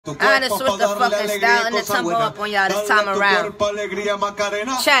I done switched the fucking style and the tempo up on y'all this time around.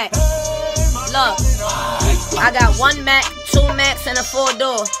 Check. Look, I got 1 Mac, 2 Macs, and a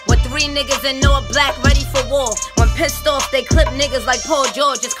 4-door with 3 niggas in all black ready for war. When pissed off, they clip niggas like Paul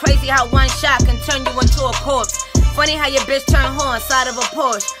George. It's crazy how 1 shot can turn you into a corpse. Funny how your bitch turn horn side of a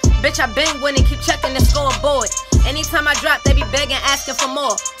Porsche. Bitch, I been winning, keep checking the scoreboard. Anytime I drop, they be begging, asking for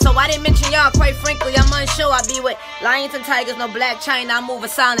more. So I didn't mention y'all, quite frankly, I'm unsure. I be with lions and tigers, no black China, I move in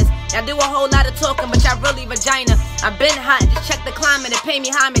silence. Y'all do a whole lot of talking, but y'all really vagina. I been hot, just check the climate and pay me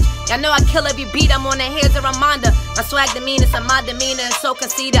homage. Y'all know I kill every beat, I'm on it, here's a reminder. My swag the meanest and my demeanor is so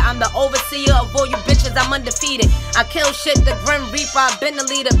conceited. I'm the overseer of all you bitches, I'm undefeated. I kill shit, the grim reaper, I been the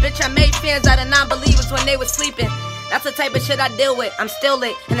leader. Bitch, I made fans out of non-believers when they was sleeping. That's the type of shit I deal with, I'm still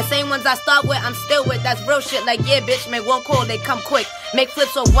lit. And the same ones I start with, I'm still with. That's real shit, like yeah bitch, make 1 call, they come quick. Make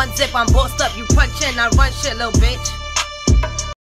flips or 1 zip, I'm bossed up, you punch in, I run shit, little bitch.